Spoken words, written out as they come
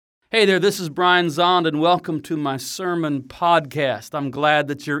Hey there, this is Brian Zond, and welcome to my sermon podcast. I'm glad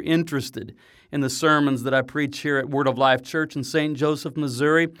that you're interested in the sermons that I preach here at Word of Life Church in St. Joseph,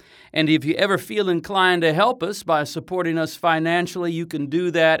 Missouri. And if you ever feel inclined to help us by supporting us financially, you can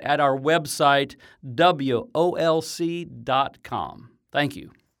do that at our website, wolc.com. Thank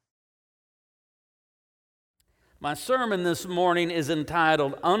you. My sermon this morning is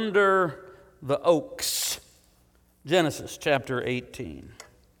entitled, Under the Oaks, Genesis chapter 18.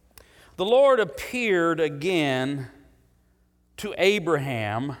 The Lord appeared again to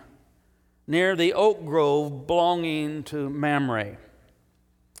Abraham near the oak grove belonging to Mamre.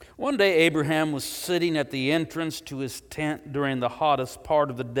 One day Abraham was sitting at the entrance to his tent during the hottest part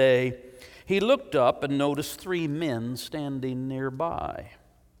of the day. He looked up and noticed 3 men standing nearby.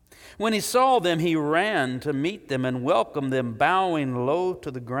 When he saw them, he ran to meet them and welcomed them, bowing low to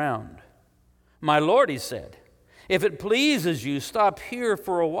the ground. "My Lord," he said, "if it pleases you, stop here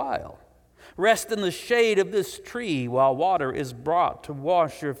for a while. Rest in the shade of this tree while water is brought to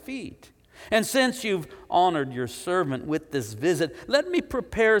wash your feet. And since you've honored your servant with this visit, let me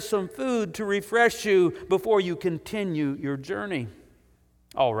prepare some food to refresh you before you continue your journey."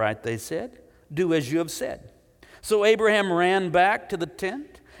 "All right," they said, "do as you have said." So Abraham ran back to the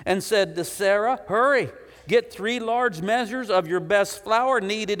tent and said to Sarah, "Hurry, get 3 large measures of your best flour,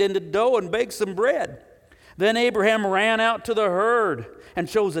 knead it into dough, and bake some bread." Then Abraham ran out to the herd and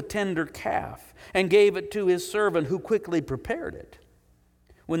chose a tender calf and gave it to his servant, who quickly prepared it.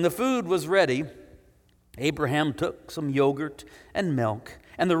 When the food was ready, Abraham took some yogurt and milk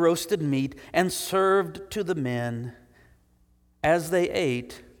and the roasted meat and served to the men. As they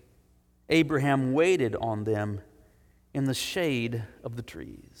ate, Abraham waited on them in the shade of the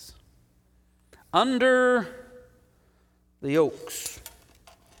trees. Under the oaks.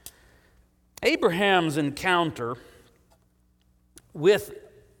 Abraham's encounter with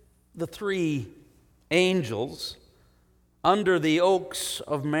the 3 angels under the oaks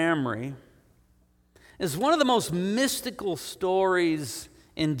of Mamre is one of the most mystical stories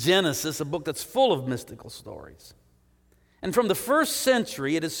in Genesis, a book that's full of mystical stories. And from the first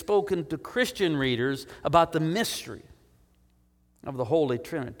century, it has spoken to Christian readers about the mystery of the Holy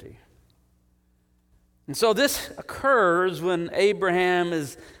Trinity. And so this occurs when Abraham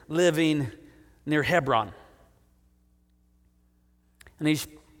is living near Hebron. And he's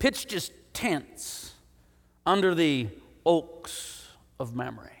pitched his tents under the oaks of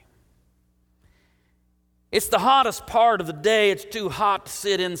Mamre. It's the hottest part of the day. It's too hot to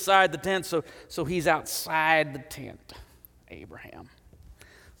sit inside the tent, so he's outside the tent, Abraham,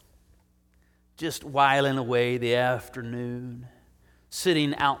 just whiling away the afternoon,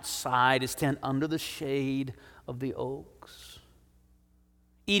 sitting outside his tent under the shade of the oaks,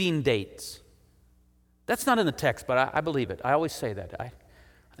 eating dates. That's not in the text, but I believe it. I always say that. I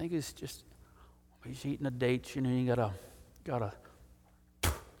think he's eating the dates. You know, you gotta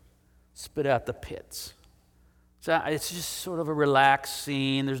spit out the pits. So it's just sort of a relaxed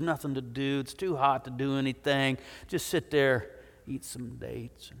scene. There's nothing to do. It's too hot to do anything. Just sit there, eat some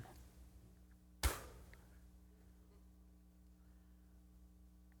dates.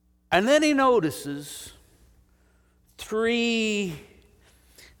 And then he notices 3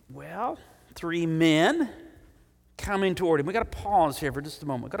 men coming toward him. We've got to pause here for just a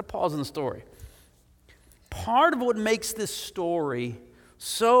moment. We've got to pause in the story. Part of what makes this story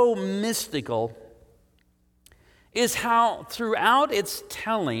so mystical is how throughout its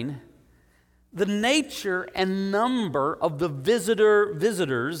telling, the nature and number of the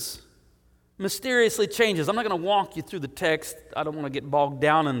visitors mysteriously changes. I'm not going to walk you through the text. I don't want to get bogged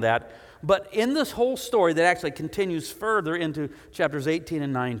down in that. But in this whole story that actually continues further into chapters 18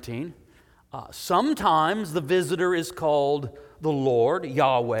 and 19, sometimes the visitor is called the Lord,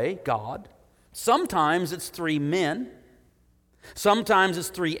 Yahweh, God. Sometimes it's 3 men. Sometimes it's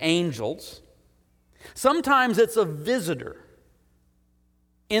 3 angels. Sometimes it's a visitor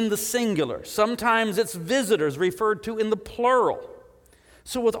in the singular. Sometimes it's visitors referred to in the plural.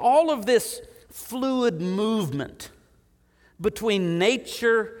 So with all of this fluid movement between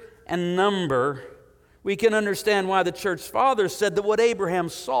nature and number, we can understand why the church fathers said that what Abraham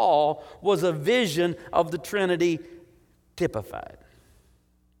saw was a vision of the Trinity typified.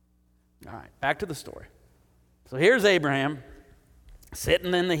 All right, back to the story. So here's Abraham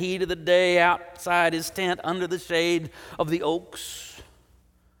sitting in the heat of the day outside his tent under the shade of the oaks,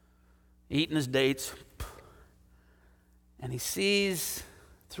 eating his dates. And he sees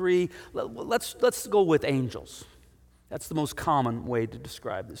 3, let's go with angels. That's the most common way to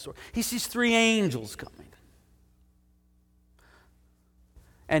describe this story. He sees 3 angels coming.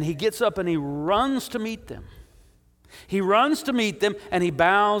 And he gets up and he runs to meet them. He runs to meet them, and he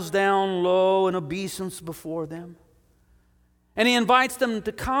bows down low in obeisance before them. And he invites them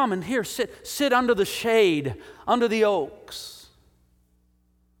to come and here, sit under the shade, under the oaks.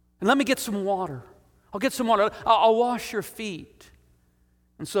 And let me get some water. I'll get some water. I'll wash your feet.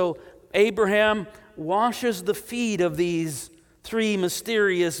 And so Abraham washes the feet of these three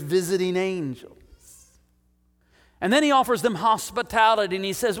mysterious visiting angels. And then he offers them hospitality, and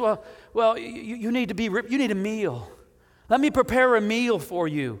he says, well, you need a meal. Let me prepare a meal for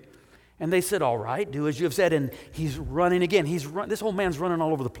you. And they said, all right, do as you have said. And he's running again. This old man's running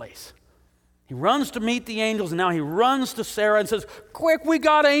all over the place. He runs to meet the angels, and now he runs to Sarah and says, quick, we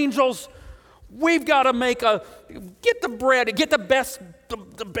got angels. We've got to get the bread, get the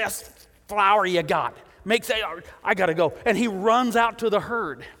best flour you got. I got to go. And he runs out to the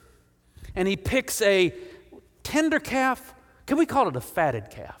herd, and he picks a tender calf. Can we call it a fatted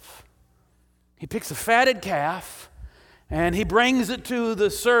calf? He picks a fatted calf, and he brings it to the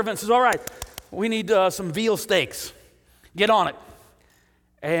servant and says, all right, we need some veal steaks. Get on it.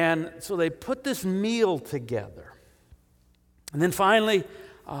 And so they put this meal together. And then finally,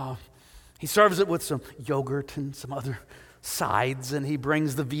 he serves it with some yogurt and some other sides, and he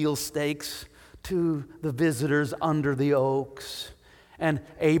brings the veal steaks to the visitors under the oaks. And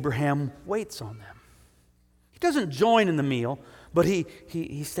Abraham waits on them. He doesn't join in the meal, but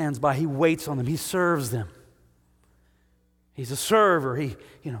he stands by. He waits on them. He serves them. He's a server. He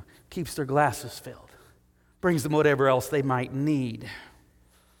keeps their glasses filled, brings them whatever else they might need.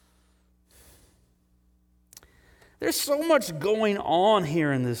 There's so much going on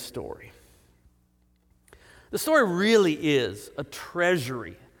here in this story. The story really is a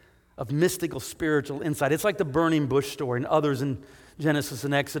treasury of mystical spiritual insight. It's like the burning bush story and others in Genesis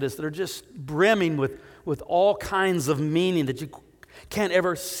and Exodus that are just brimming with all kinds of meaning that you can't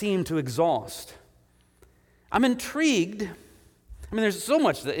ever seem to exhaust. I'm intrigued. There's so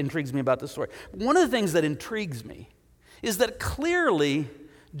much that intrigues me about this story. One of the things that intrigues me is that clearly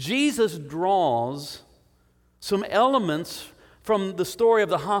Jesus draws some elements from the story of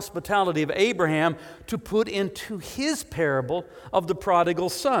the hospitality of Abraham to put into his parable of the prodigal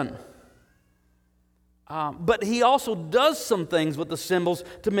son. But he also does some things with the symbols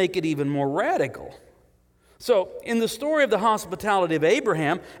to make it even more radical. So in the story of the hospitality of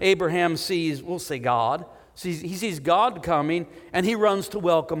Abraham, Abraham sees, we'll say God, he sees God coming, and he runs to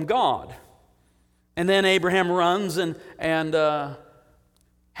welcome God. And then Abraham runs and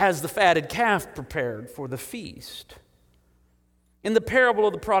has the fatted calf prepared for the feast. In the parable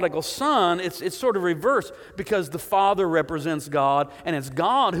of the prodigal son, it's sort of reversed because the father represents God, and it's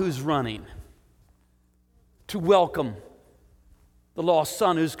God who's running to welcome the lost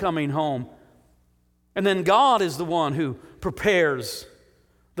son who's coming home. And then God is the one who prepares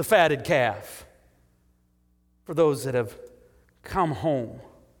the fatted calf for those that have come home.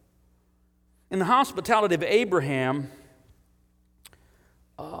 In the hospitality of Abraham,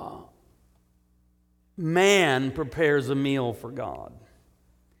 man prepares a meal for God.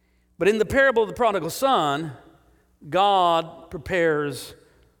 But in the parable of the prodigal son, God prepares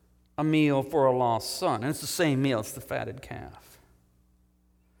a meal for a lost son. And it's the same meal, it's the fatted calf.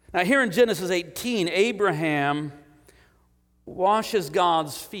 Now here in Genesis 18, Abraham washes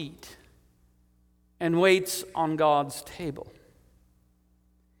God's feet and waits on God's table.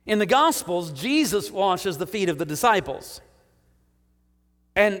 In the Gospels, Jesus washes the feet of the disciples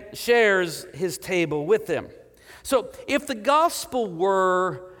and shares his table with them. So if the gospel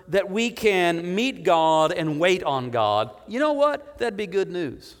were that we can meet God and wait on God, you know what? That'd be good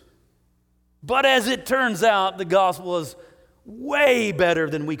news. But as it turns out, the gospel is way better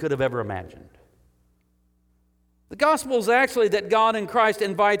than we could have ever imagined. The gospel is actually that God in Christ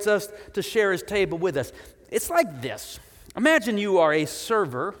invites us to share his table with us. It's like this. Imagine you are a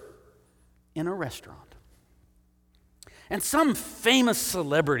server in a restaurant. And some famous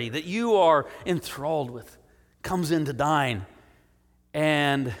celebrity that you are enthralled with comes in to dine,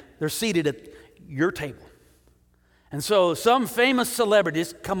 and they're seated at your table. And so some famous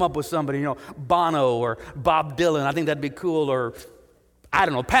celebrities come up with somebody, Bono or Bob Dylan, I think that'd be cool, or I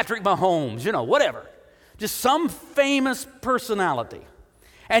don't know, Patrick Mahomes, whatever. Just some famous personality.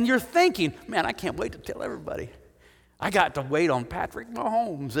 And you're thinking, man, I can't wait to tell everybody. I got to wait on Patrick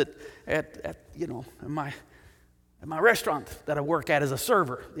Mahomes at my restaurant that I work at as a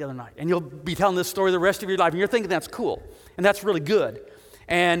server the other night. And you'll be telling this story the rest of your life, and you're thinking that's cool, and that's really good.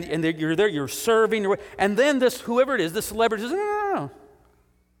 And you're there, you're serving, and then whoever it is, this celebrity says, no.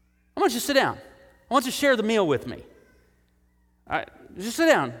 I want you to sit down. I want you to share the meal with me. All right, just sit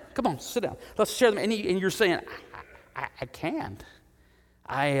down. Come on, sit down. Let's share them. And you're saying, I can't.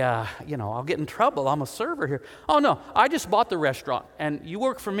 I'll get in trouble. I'm a server here. Oh, no, I just bought the restaurant, and you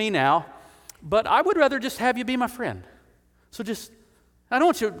work for me now, but I would rather just have you be my friend. So I don't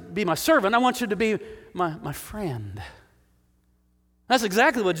want you to be my servant. I want you to be my friend. That's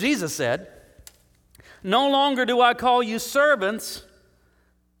exactly what Jesus said. No longer do I call you servants.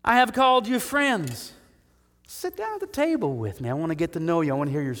 I have called you friends. Sit down at the table with me. I want to get to know you. I want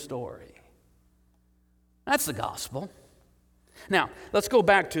to hear your story. That's the gospel. Now, let's go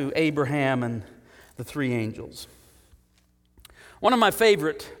back to Abraham and the three angels. One of my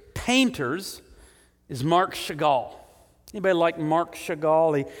favorite painters is Marc Chagall. Anybody like Marc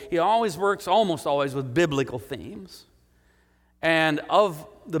Chagall? He always works, almost always, with biblical themes. And of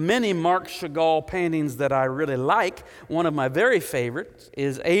the many Marc Chagall paintings that I really like, one of my very favorites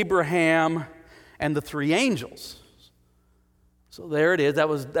is Abraham and the Three Angels. So there it is. That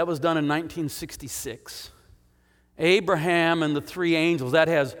was done in 1966. Abraham and the Three Angels.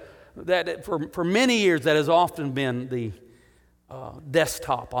 For many years that has often been the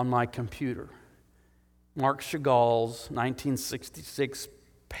desktop on my computer. Marc Chagall's 1966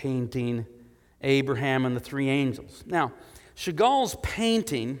 painting, Abraham and the Three Angels. Now, Chagall's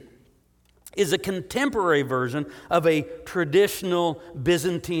painting is a contemporary version of a traditional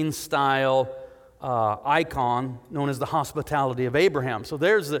Byzantine-style icon known as the Hospitality of Abraham. So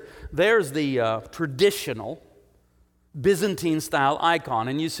there's the traditional Byzantine-style icon.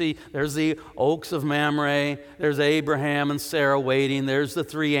 And you see there's the oaks of Mamre, there's Abraham and Sarah waiting, there's the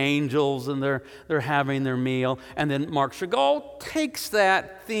three angels, and they're having their meal. And then Marc Chagall takes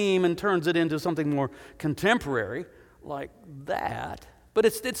that theme and turns it into something more contemporary, like that. But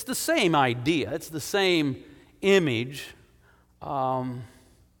it's the same idea. It's the same image. And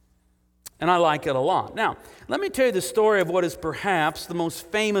I like it a lot. Now, let me tell you the story of what is perhaps the most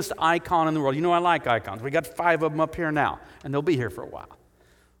famous icon in the world. You know I like icons. We got 5 of them up here now, and they'll be here for a while.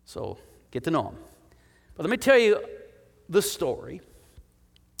 So get to know them. But let me tell you the story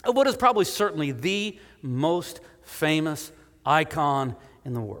of what is probably certainly the most famous icon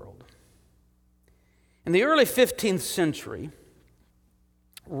in the world. In the early 15th century,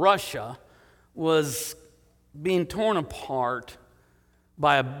 Russia was being torn apart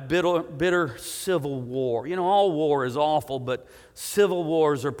by a bitter civil war. You know, all war is awful, but civil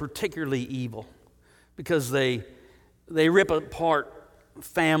wars are particularly evil because they rip apart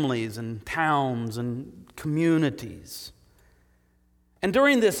families and towns and communities. And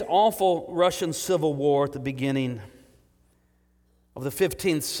during this awful Russian civil war at the beginning of the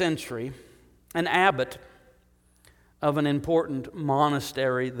 15th century, an abbot of an important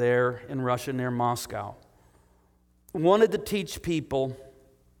monastery there in Russia near Moscow wanted to teach people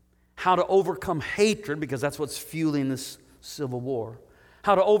how to overcome hatred, because that's what's fueling this civil war,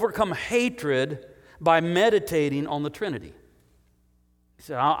 how to overcome hatred by meditating on the Trinity. He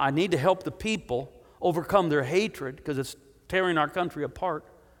said, I need to help the people overcome their hatred because it's tearing our country apart.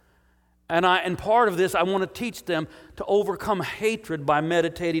 And part of this, I want to teach them to overcome hatred by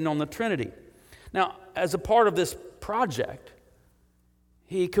meditating on the Trinity. Now, as a part of this project,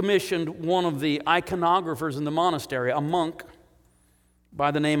 he commissioned one of the iconographers in the monastery, a monk by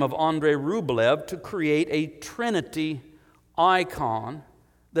the name of Andrei Rublev, to create a Trinity icon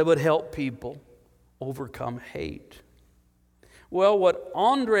that would help people overcome hate. Well, what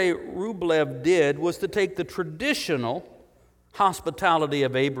Andrei Rublev did was to take the traditional Hospitality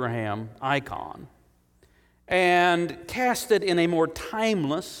of Abraham icon and cast it in a more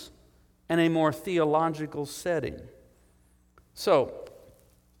timeless and a more theological setting. So,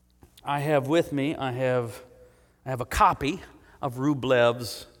 I have with me, I have a copy of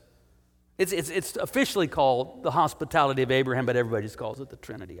Rublev's. It's officially called the Hospitality of Abraham, but everybody just calls it the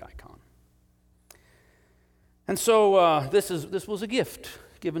Trinity icon. And so this was a gift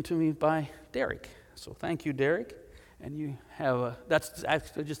given to me by Derek. So thank you, Derek. And you have that's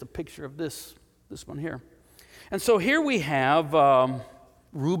actually just a picture of this one here. And so here we have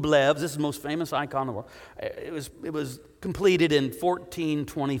Rublev's. This is the most famous icon in the world. It was completed in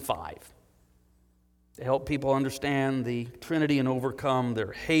 1425 to help people understand the Trinity and overcome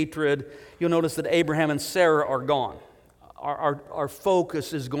their hatred. You'll notice that Abraham and Sarah are gone. Our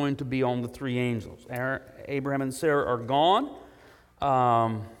focus is going to be on the three angels. Abraham and Sarah are gone.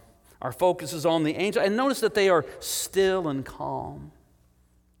 Our focus is on the angel. And notice that they are still and calm.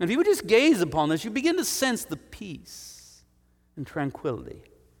 And if you would just gaze upon this, you begin to sense the peace and tranquility.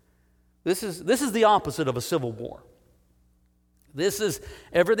 This is the opposite of a civil war.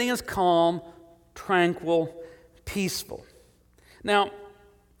 Everything is calm, tranquil, peaceful. Now,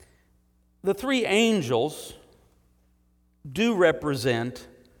 the three angels do represent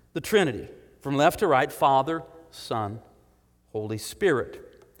the Trinity. From left to right, Father, Son, Holy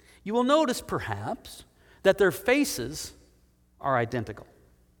Spirit. You will notice, perhaps, that their faces are identical.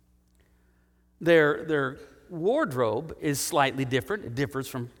 Their wardrobe is slightly different. It differs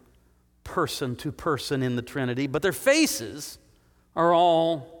from person to person in the Trinity, but their faces are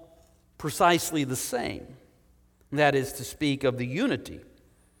all precisely the same. That is to speak of the unity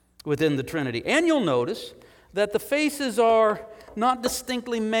within the Trinity. And you'll notice that the faces are not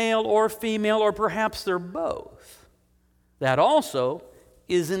distinctly male or female, or perhaps they're both. That also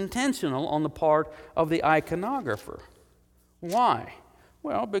is intentional on the part of the iconographer. Why?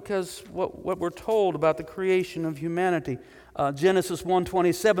 Well, because what we're told about the creation of humanity, Genesis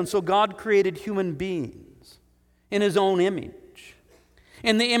 1:27, so God created human beings in His own image.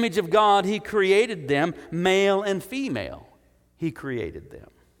 In the image of God, He created them, male and female. He created them.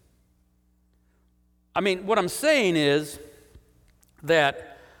 I mean, what I'm saying is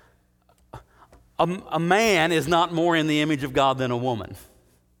that a man is not more in the image of God than a woman.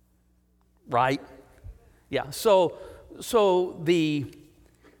 Right? Yeah. So the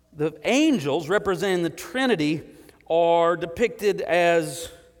angels representing the Trinity are depicted as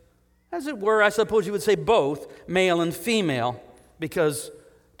it were, I suppose you would say both, male and female, because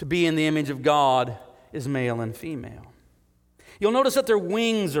to be in the image of God is male and female. You'll notice that their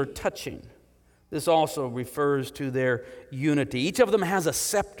wings are touching. This also refers to their unity. Each of them has a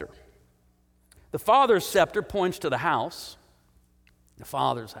scepter. The Father's scepter points to the house, the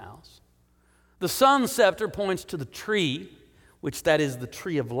Father's house. The Son's scepter points to the tree, which that is the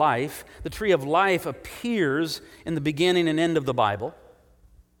tree of life. The tree of life appears in the beginning and end of the Bible.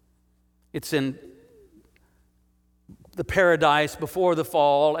 It's in the paradise before the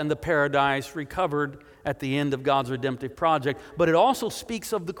fall and the paradise recovered at the end of God's redemptive project. But it also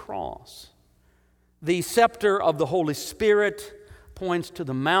speaks of the cross. The scepter of the Holy Spirit points to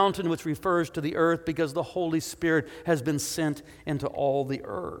the mountain, which refers to the earth, because the Holy Spirit has been sent into all the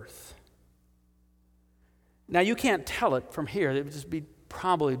earth. Now, you can't tell it from here. It would just be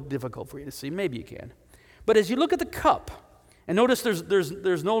probably difficult for you to see. Maybe you can. But as you look at the cup, and notice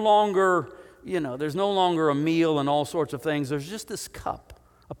there's no longer, there's no longer a meal and all sorts of things. There's just this cup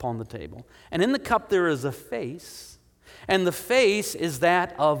upon the table. And in the cup there is a face, and the face is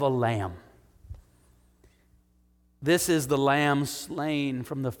that of a lamb. This is the lamb slain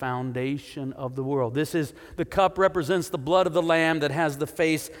from the foundation of the world. The cup represents the blood of the lamb that has the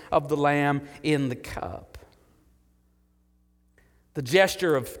face of the lamb in the cup. The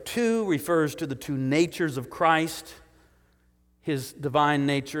gesture of two refers to the two natures of Christ, His divine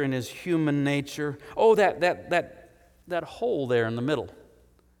nature and His human nature. Oh, that hole there in the middle.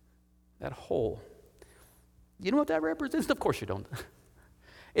 That hole. You know what that represents? Of course you don't.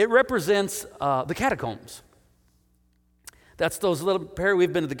 It represents the catacombs. That's those little,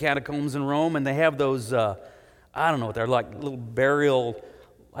 we've been to the catacombs in Rome, and they have those, I don't know what they're like, little burial,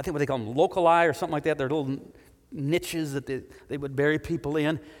 I think what they call them, loculi or something like that. They're little niches that they would bury people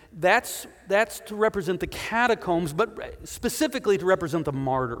in. That's to represent the catacombs, but specifically to represent the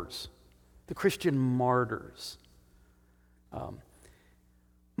martyrs, the Christian martyrs.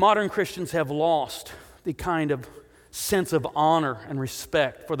 Modern Christians have lost the kind of sense of honor and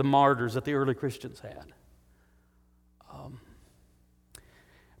respect for the martyrs that the early Christians had.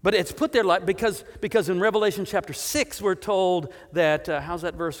 But it's put there like because in Revelation chapter 6 we're told that, how's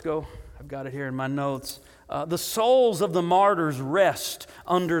that verse go? I've got it here in my notes. The souls of the martyrs rest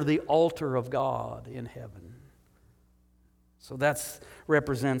under the altar of God in heaven. So that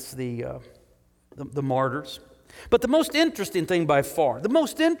represents the martyrs. But the most interesting thing by far, the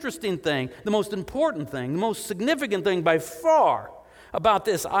most important thing, the most significant thing by far about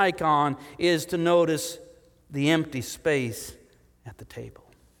this icon is to notice the empty space at the table.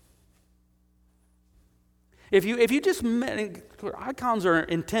 If you just, icons are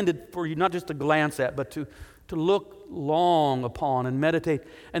intended for you not just to glance at, but to look long upon and meditate.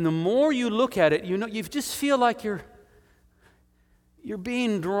 And the more you look at it, you just feel like you're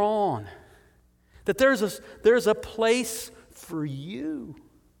being drawn. That there's a place for you.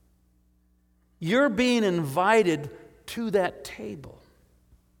 You're being invited to that table.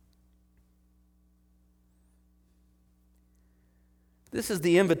 This is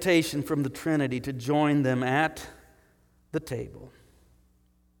the invitation from the Trinity to join them at the table.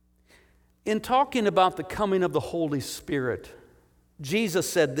 In talking about the coming of the Holy Spirit, Jesus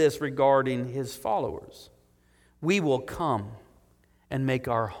said this regarding His followers: "We will come and make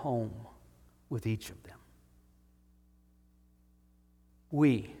our home with each of them."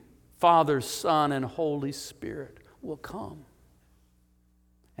 We, Father, Son, and Holy Spirit, will come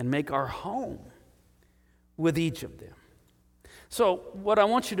and make our home with each of them. So what I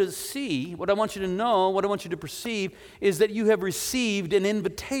want you to see, what I want you to know, what I want you to perceive is that you have received an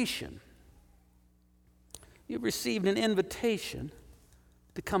invitation. You've received an invitation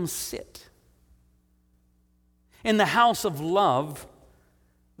to come sit in the house of love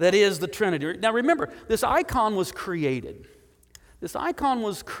that is the Trinity. Now remember, this icon was created. This icon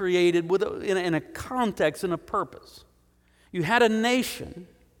was created in a context and a purpose. You had a nation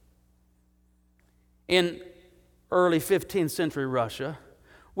in early 15th century Russia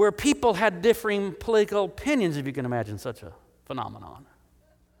where people had differing political opinions, if you can imagine such a phenomenon.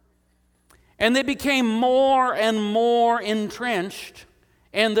 And they became more and more entrenched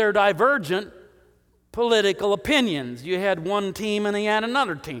in their divergent political opinions. You had one team and you had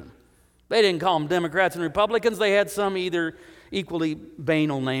another team. They didn't call them Democrats and Republicans. They had some either equally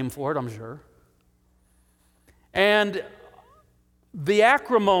banal name for it, I'm sure. And the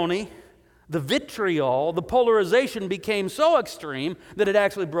acrimony, the vitriol, the polarization became so extreme that it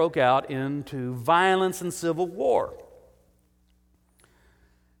actually broke out into violence and civil war.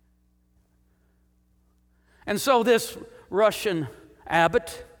 And so this Russian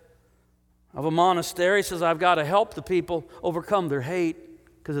abbot of a monastery says, I've got to help the people overcome their hate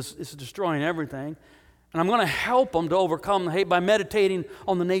because it's destroying everything. And I'm going to help them to overcome the hate by meditating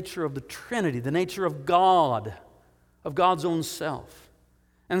on the nature of the Trinity, the nature of God, of God's own self.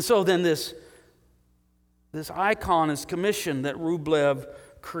 And so then this icon is commissioned that Rublev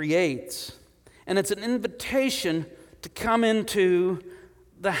creates. And it's an invitation to come into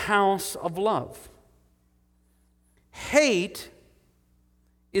the house of love. Hate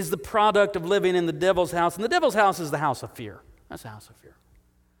is the product of living in the devil's house. And the devil's house is the house of fear. That's the house of fear.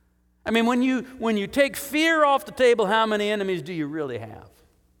 I mean, when you take fear off the table, how many enemies do you really have?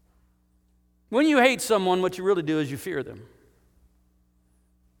 When you hate someone, what you really do is you fear them.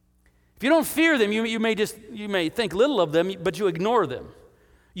 If you don't fear them, you may think little of them, but you ignore them.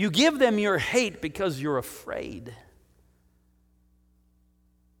 You give them your hate because you're afraid.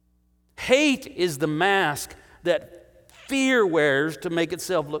 Hate is the mask that fear wears to make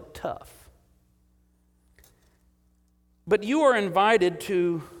itself look tough. But you are invited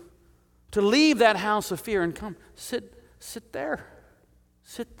to leave that house of fear and come sit there.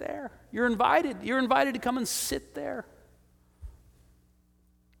 Sit there. You're invited. You're invited to come and sit there.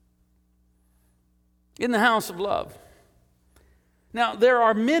 In the house of love. Now, there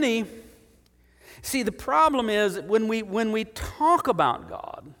are many. See, the problem is when we talk about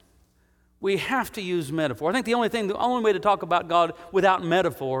God, we have to use metaphor. I think the only way to talk about God without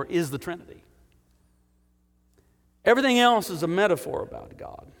metaphor is the Trinity. Everything else is a metaphor about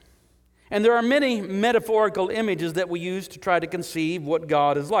God. And there are many metaphorical images that we use to try to conceive what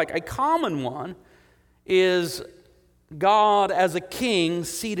God is like. A common one is God as a king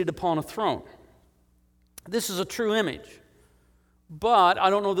seated upon a throne. This is a true image, but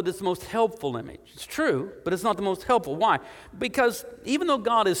I don't know that it's the most helpful image. It's true, but it's not the most helpful. Why? Because even though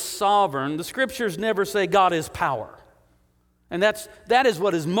God is sovereign, the Scriptures never say God is power. And that is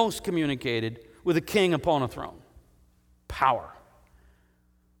what is most communicated with a king upon a throne. Power.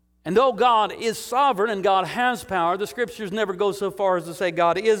 And though God is sovereign and God has power, the Scriptures never go so far as to say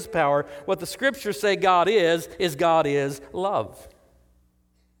God is power. What the Scriptures say God is God is love.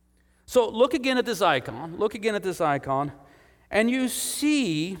 So look again at this icon. Look again at this icon. And you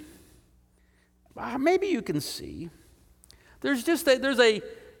see, maybe you can see,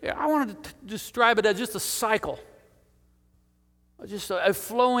 I want to describe it as just a cycle. Just a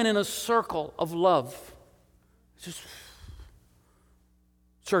flowing in a circle of love. Just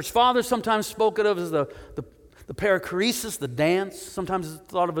Church fathers sometimes spoke of it as the perichoresis, the dance. Sometimes it's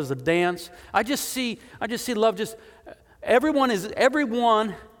thought of as a dance. I just see love.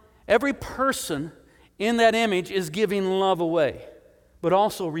 Every person in that image is giving love away, but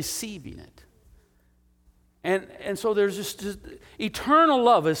also receiving it. And so there's just eternal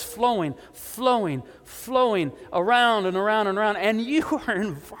love is flowing around and around and around, and you are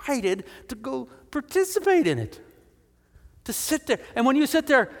invited to go participate in it. To sit there. And when you sit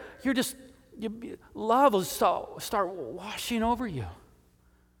there, love will start washing over you.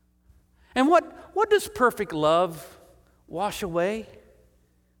 And what does perfect love wash away?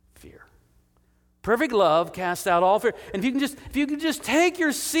 Fear. Perfect love casts out all fear. And if you can just take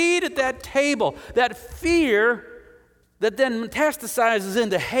your seat at that table, that fear that then metastasizes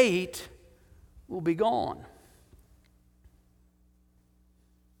into hate will be gone.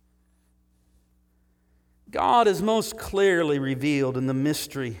 God is most clearly revealed in the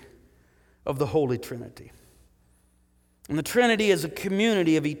mystery of the Holy Trinity. And the Trinity is a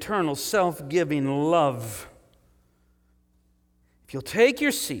community of eternal, self-giving love. If you'll take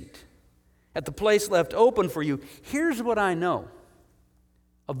your seat at the place left open for you, here's what I know.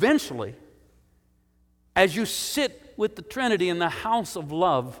 eventually, as you sit with the Trinity in the house of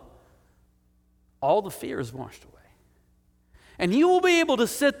love, all the fear is washed away. And you will be able to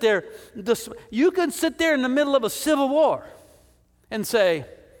sit there. You can sit there in the middle of a civil war and say,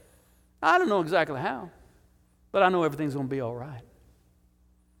 I don't know exactly how, but I know everything's going to be all right.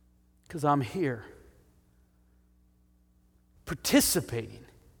 Because I'm here participating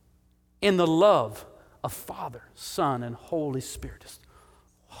in the love of Father, Son, and Holy Spirit.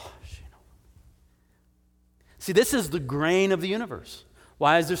 See, this is the grain of the universe.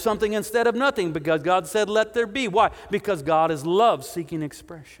 Why is there something instead of nothing? Because God said, let there be. Why? Because God is love seeking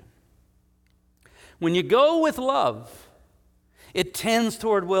expression. When you go with love, it tends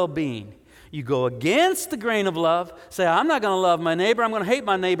toward well-being. You go against the grain of love, say, I'm not going to love my neighbor, I'm going to hate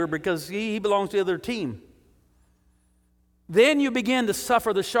my neighbor because he belongs to the other team. Then you begin to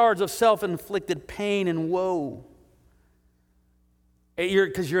suffer the shards of self-inflicted pain and woe.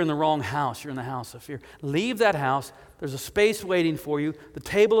 Because you're in the wrong house. You're in the house of fear. Leave that house. There's a space waiting for you. The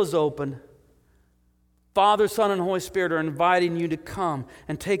table is open. Father, Son, and Holy Spirit are inviting you to come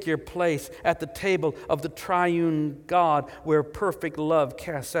and take your place at the table of the triune God where perfect love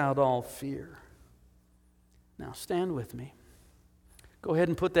casts out all fear. Now stand with me. Go ahead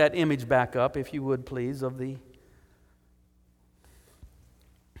and put that image back up, if you would, please, of the...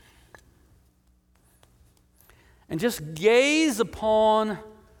 And just gaze upon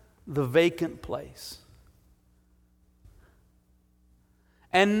the vacant place.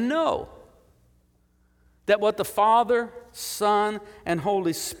 And know that what the Father, Son, and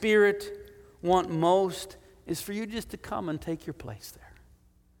Holy Spirit want most is for you just to come and take your place there.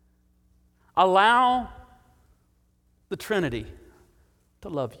 Allow the Trinity to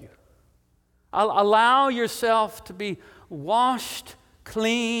love you. Allow yourself to be washed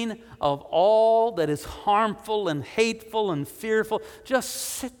clean of all that is harmful and hateful and fearful. Just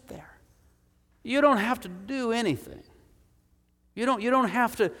sit there. You don't have to do anything. You don't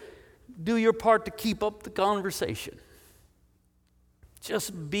have to do your part to keep up the conversation.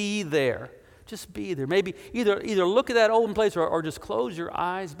 Just be there. Just be there. Maybe either look at that open place or just close your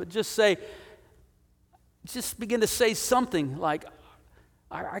eyes, but just begin to say something like,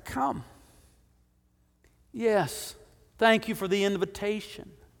 I come. Yes. Thank you for the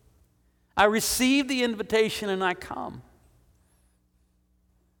invitation. I receive the invitation and I come.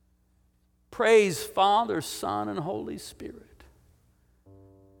 Praise Father, Son, and Holy Spirit.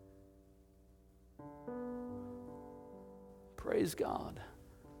 Praise God,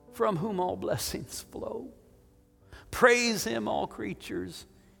 from whom all blessings flow. Praise Him, all creatures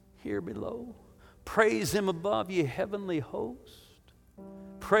here below. Praise Him above, ye heavenly host.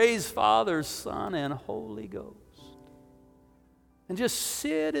 Praise Father, Son, and Holy Ghost. And just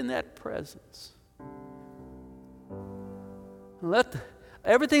sit in that presence.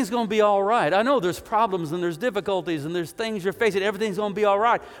 Everything's going to be all right. I know there's problems and there's difficulties and there's things you're facing. Everything's going to be all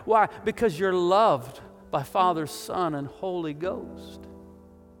right. Why? Because you're loved by Father, Son, and Holy Ghost.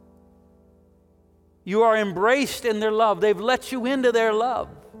 You are embraced in their love. They've let you into their love.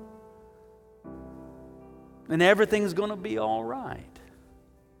 And everything's going to be all right.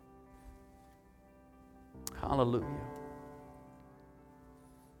 Hallelujah.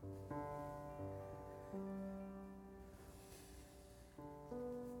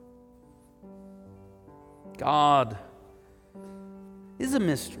 God is a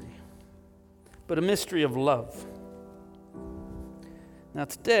mystery, but a mystery of love. Now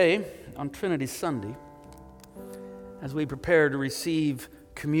today, on Trinity Sunday, as we prepare to receive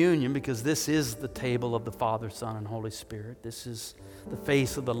communion, because this is the table of the Father, Son, and Holy Spirit, this is the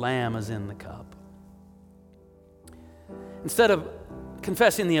face of the Lamb is in the cup. Instead of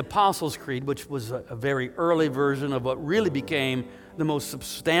confessing the Apostles' Creed, which was a very early version of what really became the most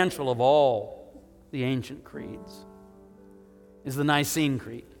substantial of all the ancient creeds, is the Nicene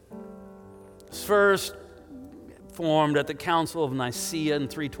Creed. It's first formed at the Council of Nicaea in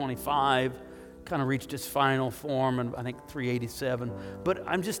 325, kind of reached its final form in, I think, 387. But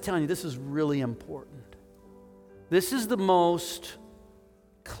I'm just telling you, this is really important. This is the most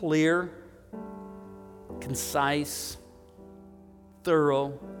clear, concise,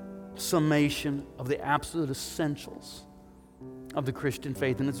 thorough summation of the absolute essentials of the Christian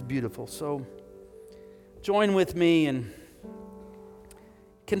faith, and it's beautiful. So join with me in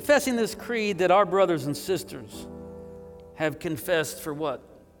confessing this creed that our brothers and sisters have confessed for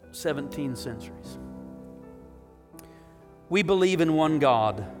 17 centuries. We believe in one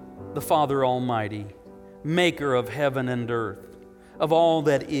God, the Father Almighty, maker of heaven and earth, of all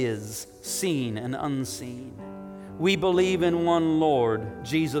that is, seen and unseen. We believe in one Lord,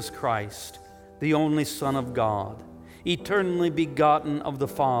 Jesus Christ, the only Son of God, eternally begotten of the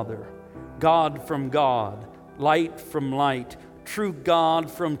Father, God from God, light from light, true God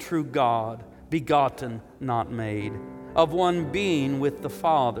from true God, begotten, not made, of one being with the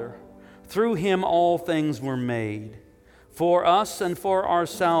Father. Through him all things were made. For us and for our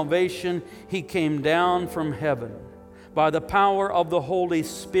salvation he came down from heaven. By the power of the Holy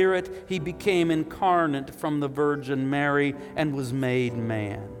Spirit, he became incarnate from the Virgin Mary and was made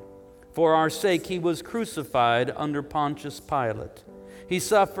man. For our sake he was crucified under Pontius Pilate. He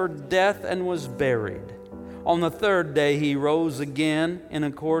suffered death and was buried. On the third day he rose again in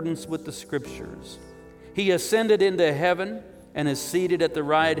accordance with the Scriptures. He ascended into heaven and is seated at the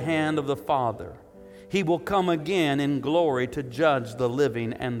right hand of the Father. He will come again in glory to judge the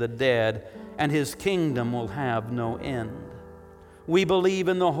living and the dead, and his kingdom will have no end. We believe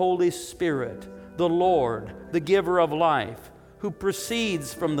in the Holy Spirit, the Lord, the giver of life, who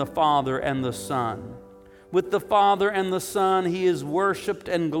proceeds from the Father and the Son. With the Father and the Son he is worshiped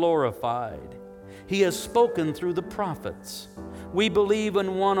and glorified. He has spoken through the prophets. We believe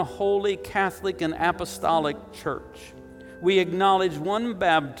in one holy, Catholic, and apostolic church. We acknowledge one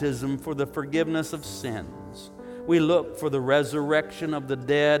baptism for the forgiveness of sins. We look for the resurrection of the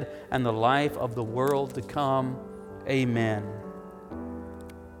dead and the life of the world to come. Amen.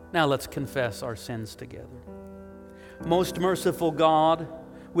 Now let's confess our sins together. Most merciful God,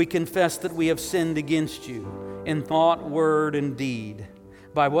 we confess that we have sinned against you in thought, word, and deed,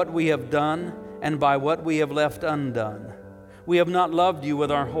 by what we have done and by what we have left undone. We have not loved you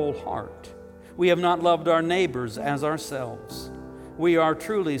with our whole heart. We have not loved our neighbors as ourselves. We are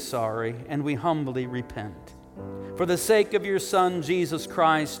truly sorry, and we humbly repent. For the sake of your Son, Jesus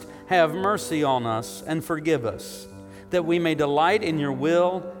Christ, have mercy on us and forgive us, that we may delight in your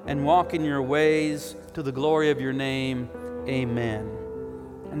will and walk in your ways to the glory of your name. Amen.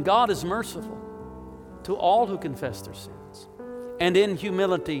 And God is merciful to all who confess their sins, and in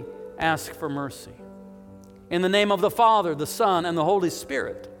humility ask for mercy. In the name of the Father, the Son, and the Holy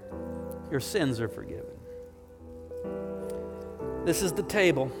Spirit, your sins are forgiven. This is the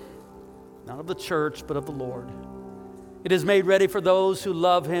table, not of the church, but of the Lord. It is made ready for those who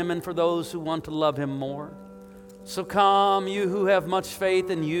love him and for those who want to love him more. So come, you who have much faith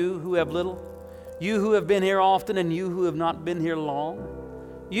and you who have little, you who have been here often and you who have not been here long,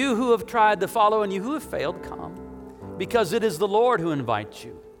 you who have tried to follow and you who have failed, come, because it is the Lord who invites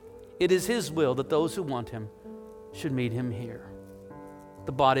you. It is his will that those who want him should meet him here.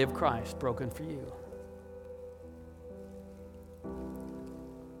 The body of Christ broken for you.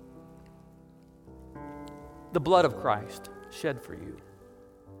 The blood of Christ shed for you.